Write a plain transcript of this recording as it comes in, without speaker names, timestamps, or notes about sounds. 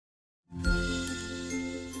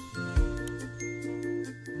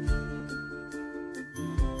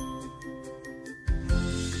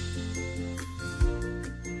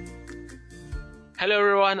Hello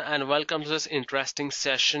everyone and welcome to this interesting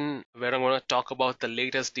session where I'm going to talk about the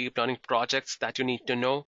latest deep learning projects that you need to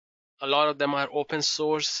know. A lot of them are open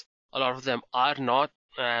source, a lot of them are not,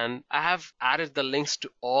 and I have added the links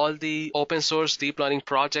to all the open source deep learning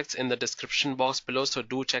projects in the description box below, so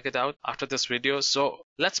do check it out after this video. So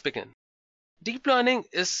let's begin. Deep learning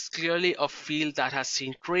is clearly a field that has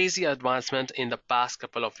seen crazy advancement in the past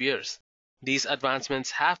couple of years. These advancements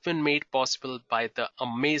have been made possible by the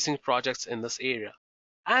amazing projects in this area.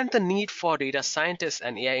 And the need for data scientists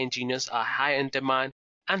and AI engineers are high in demand,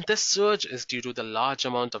 and this surge is due to the large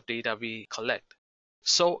amount of data we collect.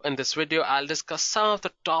 So in this video, I'll discuss some of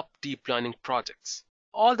the top deep learning projects,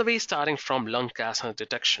 all the way starting from lung cancer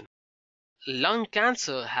detection. Lung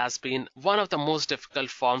cancer has been one of the most difficult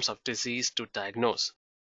forms of disease to diagnose.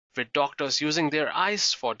 With doctors using their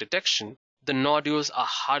eyes for detection, the nodules are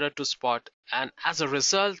harder to spot, and as a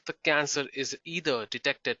result, the cancer is either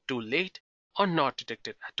detected too late or not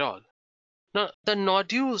detected at all. Now, the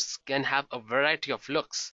nodules can have a variety of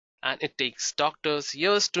looks, and it takes doctors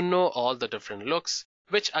years to know all the different looks,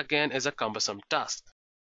 which again is a cumbersome task.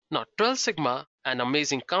 Now, 12 Sigma, an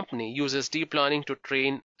amazing company, uses deep learning to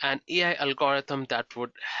train an AI algorithm that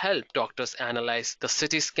would help doctors analyze the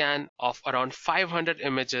CT scan of around 500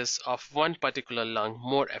 images of one particular lung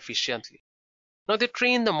more efficiently. Now, they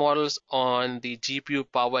train the models on the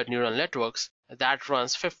GPU-powered neural networks that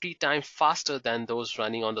runs 50 times faster than those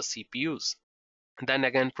running on the CPUs, then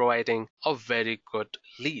again providing a very good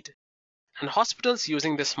lead. And hospitals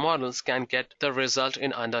using these models can get the result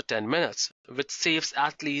in under 10 minutes, which saves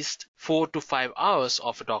at least 4 to 5 hours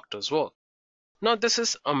of a doctor's work. Now, this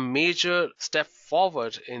is a major step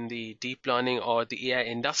forward in the deep learning or the AI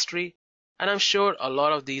industry, and I'm sure a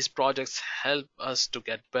lot of these projects help us to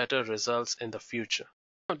get better results in the future.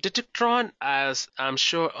 Now, Detectron, as I'm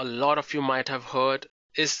sure a lot of you might have heard,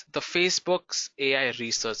 is the Facebook's AI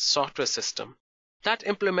research software system that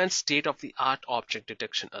implements state-of-the-art object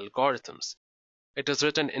detection algorithms. It is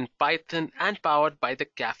written in Python and powered by the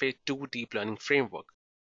Caffe2 deep learning framework.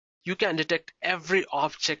 You can detect every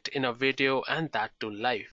object in a video and that too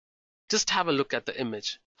live. Just have a look at the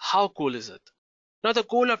image. How cool is it? Now, the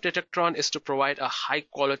goal of Detectron is to provide a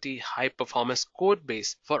high-quality, high-performance code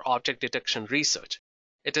base for object detection research.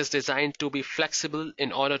 It is designed to be flexible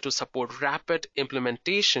in order to support rapid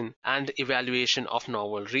implementation and evaluation of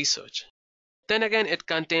novel research. Then again, it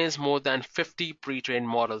contains more than 50 pre-trained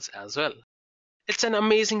models as well. It's an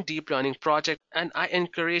amazing deep learning project, and I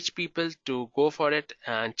encourage people to go for it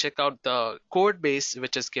and check out the code base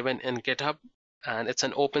which is given in GitHub, and it's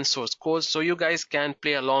an open source code, so you guys can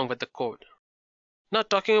play along with the code. Now,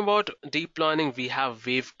 talking about deep learning, we have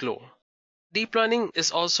WaveGlow. Deep learning is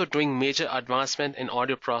also doing major advancement in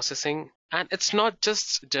audio processing, and it's not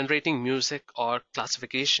just generating music or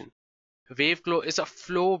classification. WaveGlow is a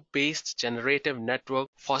flow-based generative network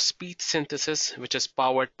for speech synthesis which is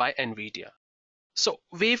powered by NVIDIA. So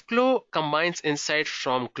WaveGlow combines insights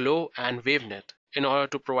from Glow and WaveNet in order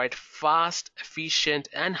to provide fast, efficient,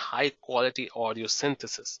 and high-quality audio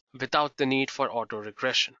synthesis without the need for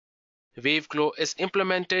auto-regression. WaveGlow is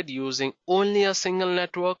implemented using only a single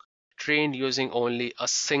network, trained using only a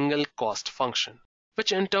single cost function,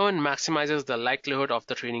 which in turn maximizes the likelihood of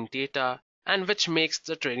the training data and which makes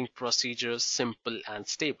the training procedures simple and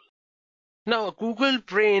stable. Now, Google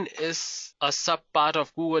Brain is a subpart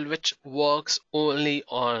of Google which works only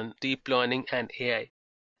on deep learning and AI.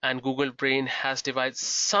 And Google Brain has devised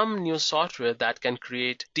some new software that can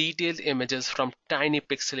create detailed images from tiny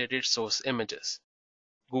pixelated source images.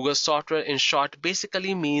 Google software, in short,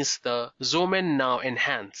 basically means the zoom in now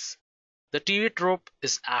enhance. The TV trope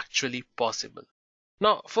is actually possible.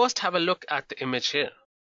 Now, first have a look at the image here.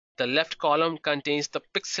 The left column contains the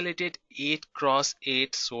pixelated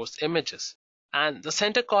 8x8 source images, and the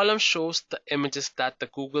center column shows the images that the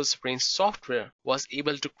Google's Brain software was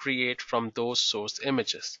able to create from those source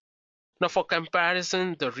images. Now, for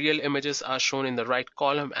comparison, the real images are shown in the right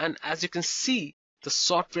column, and as you can see, the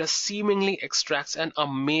software seemingly extracts an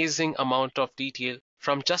amazing amount of detail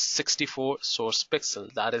from just 64 source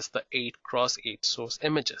pixels, that is the 8x8 source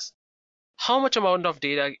images. How much amount of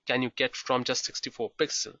data can you get from just 64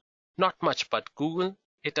 pixels? Not much, but Google,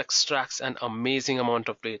 it extracts an amazing amount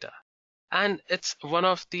of data. And it's one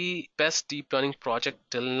of the best deep learning projects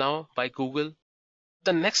till now by Google.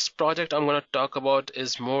 The next project I'm going to talk about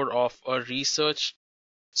is more of a research.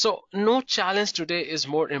 So no challenge today is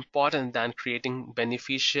more important than creating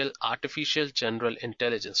beneficial artificial general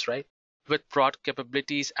intelligence, right? With broad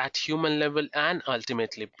capabilities at human level and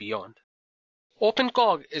ultimately beyond.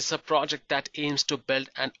 OpenCog is a project that aims to build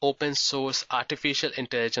an open source artificial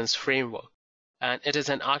intelligence framework. and it is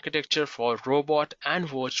an architecture for robot and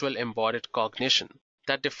virtual embodied cognition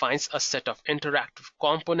that defines a set of interactive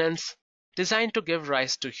components designed to give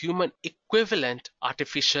rise to human equivalent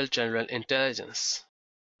artificial general intelligence.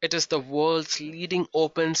 It is the world's leading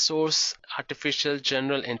open source artificial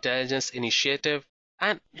general intelligence initiative,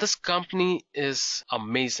 and this company is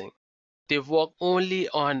amazing. They work only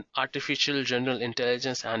on artificial general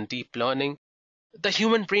intelligence and deep learning. The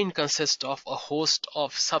human brain consists of a host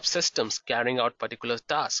of subsystems carrying out particular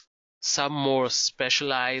tasks, some more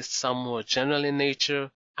specialized, some more general in nature,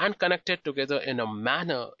 and connected together in a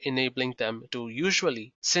manner enabling them to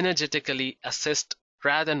usually synergetically assist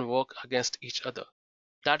rather than work against each other.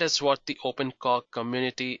 That is what the OpenCog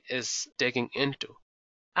community is digging into.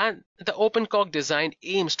 And the OpenCog design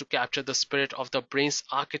aims to capture the spirit of the brain's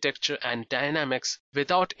architecture and dynamics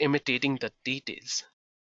without imitating the details.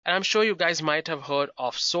 And I'm sure you guys might have heard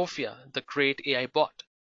of Sophia, the great AI bot.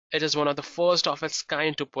 It is one of the first of its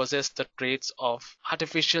kind to possess the traits of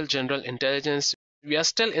artificial general intelligence. We are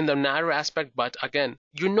still in the narrow aspect, but again,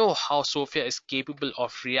 you know how Sophia is capable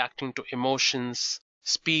of reacting to emotions,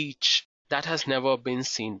 speech that has never been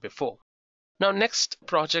seen before. Now, next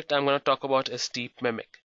project I'm going to talk about is Deep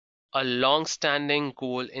Mimic. A long-standing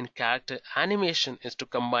goal in character animation is to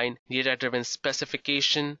combine data-driven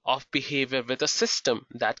specification of behavior with a system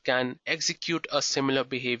that can execute a similar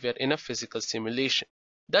behavior in a physical simulation,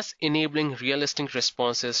 thus enabling realistic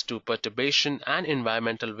responses to perturbation and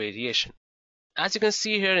environmental variation. As you can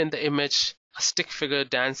see here in the image, a stick figure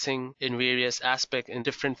dancing in various aspects in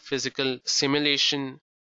different physical simulation.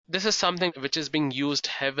 This is something which is being used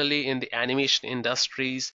heavily in the animation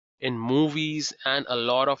industries, in movies, and a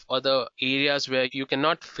lot of other areas where you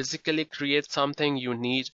cannot physically create something. You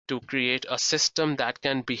need to create a system that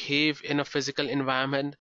can behave in a physical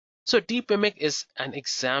environment. So Deep Mimic is an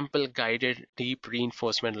example guided deep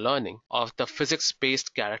reinforcement learning of the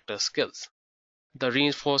physics-based character skills. The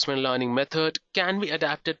reinforcement learning method can be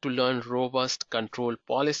adapted to learn robust control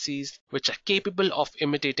policies which are capable of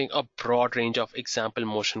imitating a broad range of example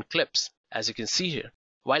motion clips, as you can see here,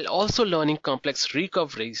 while also learning complex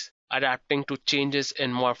recoveries, adapting to changes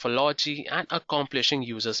in morphology, and accomplishing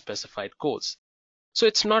user-specified goals. So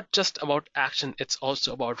it's not just about action, it's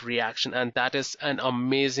also about reaction, and that is an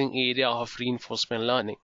amazing area of reinforcement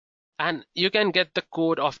learning. And you can get the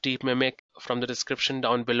code of Deep Mimic from the description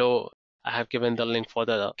down below. I have given the link for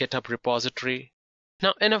the GitHub repository.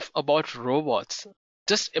 Now, enough about robots.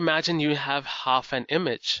 Just imagine you have half an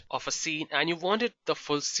image of a scene and you wanted the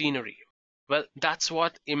full scenery. Well, that's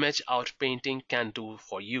what image outpainting can do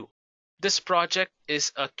for you. This project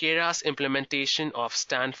is a Keras implementation of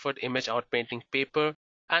Stanford image outpainting paper,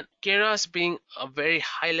 and Keras being a very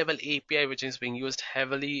high-level API which is being used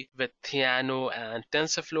heavily with Theano and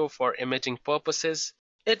TensorFlow for imaging purposes,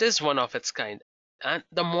 it is one of its kind. And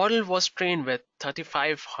the model was trained with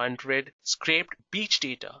 3,500 scraped beach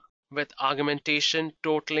data with augmentation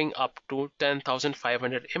totaling up to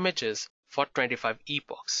 10,500 images for 25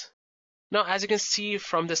 epochs. Now, as you can see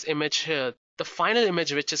from this image here, the final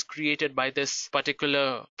image which is created by this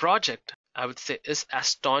particular project, I would say, is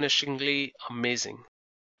astonishingly amazing.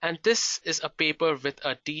 And this is a paper with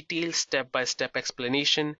a detailed step-by-step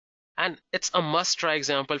explanation, and it's a must-try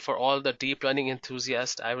example for all the deep learning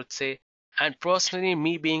enthusiasts, I would say. And personally,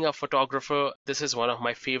 me being a photographer, this is one of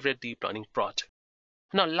my favorite deep learning projects.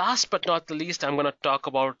 Now, last but not the least, I'm going to talk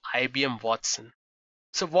about IBM Watson.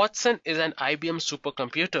 So Watson is an IBM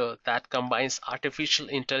supercomputer that combines artificial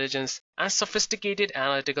intelligence and sophisticated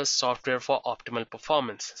analytical software for optimal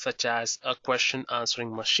performance, such as a question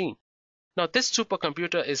answering machine. Now, this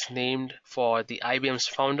supercomputer is named for the IBM's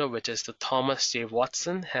founder, which is the Thomas J.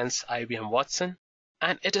 Watson, hence IBM Watson,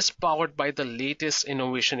 and it is powered by the latest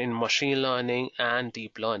innovation in machine learning and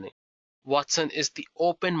deep learning. Watson is the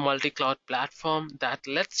open multi-cloud platform that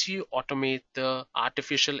lets you automate the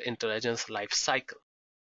artificial intelligence life cycle.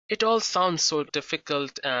 It all sounds so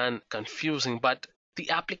difficult and confusing, but the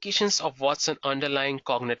applications of Watson underlying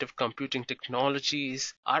cognitive computing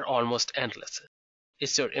technologies are almost endless.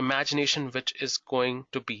 It's your imagination which is going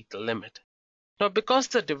to be the limit. Now, because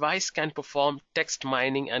the device can perform text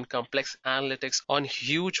mining and complex analytics on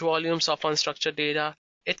huge volumes of unstructured data,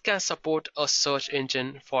 it can support a search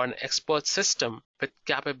engine for an expert system with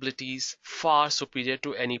capabilities far superior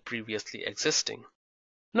to any previously existing.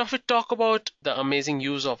 Now, if we talk about the amazing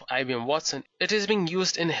use of IBM Watson, it is being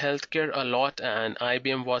used in healthcare a lot, and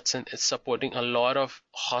IBM Watson is supporting a lot of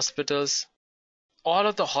hospitals. All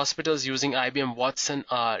of the hospitals using IBM Watson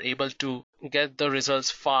are able to get the results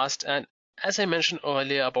fast, and as I mentioned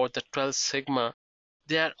earlier about the 12 sigma,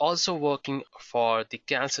 they are also working for the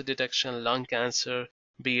cancer detection, lung cancer,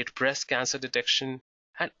 be it breast cancer detection,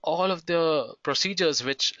 and all of the procedures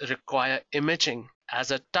which require imaging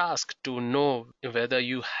as a task to know whether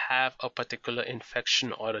you have a particular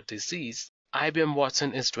infection or a disease. IBM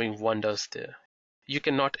Watson is doing wonders there. You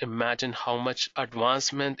cannot imagine how much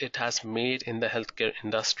advancement it has made in the healthcare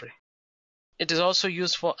industry. It is also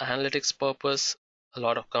used for analytics purpose. A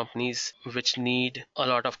lot of companies which need a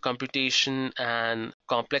lot of computation and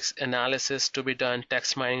complex analysis to be done,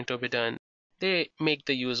 text mining to be done, they make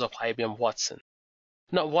the use of IBM Watson.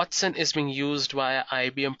 Now, Watson is being used via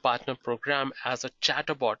IBM Partner Program as a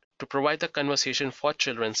chatbot to provide the conversation for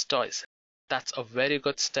children's toys. That's a very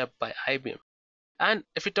good step by IBM. And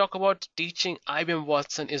if we talk about teaching, IBM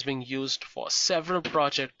Watson is being used for several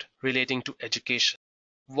projects relating to education.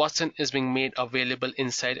 Watson is being made available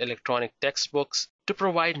inside electronic textbooks to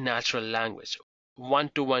provide natural language,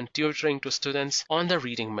 one-to-one tutoring to students on the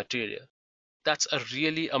reading material. That's a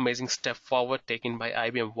really amazing step forward taken by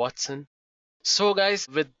IBM Watson. So guys,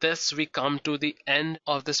 with this we come to the end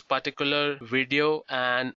of this particular video,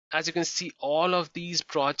 and as you can see, all of these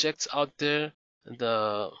projects out there,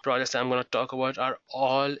 the projects I'm going to talk about are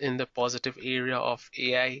all in the positive area of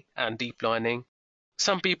AI and deep learning.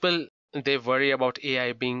 Some people, they worry about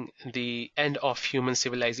AI being the end of human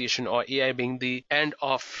civilization, or AI being the end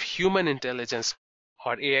of human intelligence,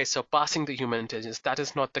 or AI surpassing the human intelligence. That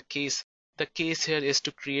is not the case. The case here is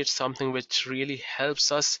to create something which really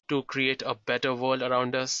helps us to create a better world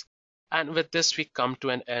around us. And with this, we come to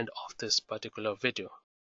an end of this particular video.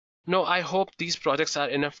 Now, I hope these projects are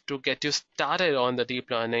enough to get you started on the deep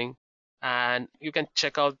learning, and you can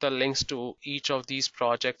check out the links to each of these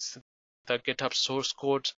projects. The GitHub source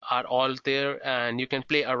codes are all there, and you can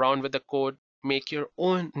play around with the code, make your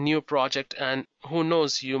own new project, and who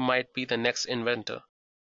knows, you might be the next inventor.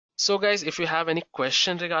 So guys, if you have any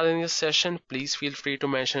question regarding this session, please feel free to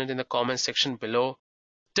mention it in the comment section below.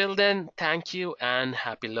 Till then, thank you and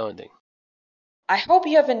happy learning. I hope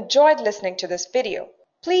you have enjoyed listening to this video.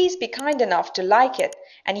 Please be kind enough to like it,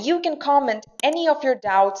 and you can comment any of your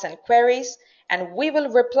doubts and queries, and we will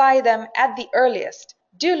reply them at the earliest.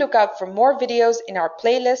 Do look out for more videos in our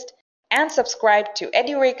playlist and subscribe to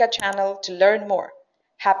Edureka channel to learn more.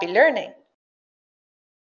 Happy learning!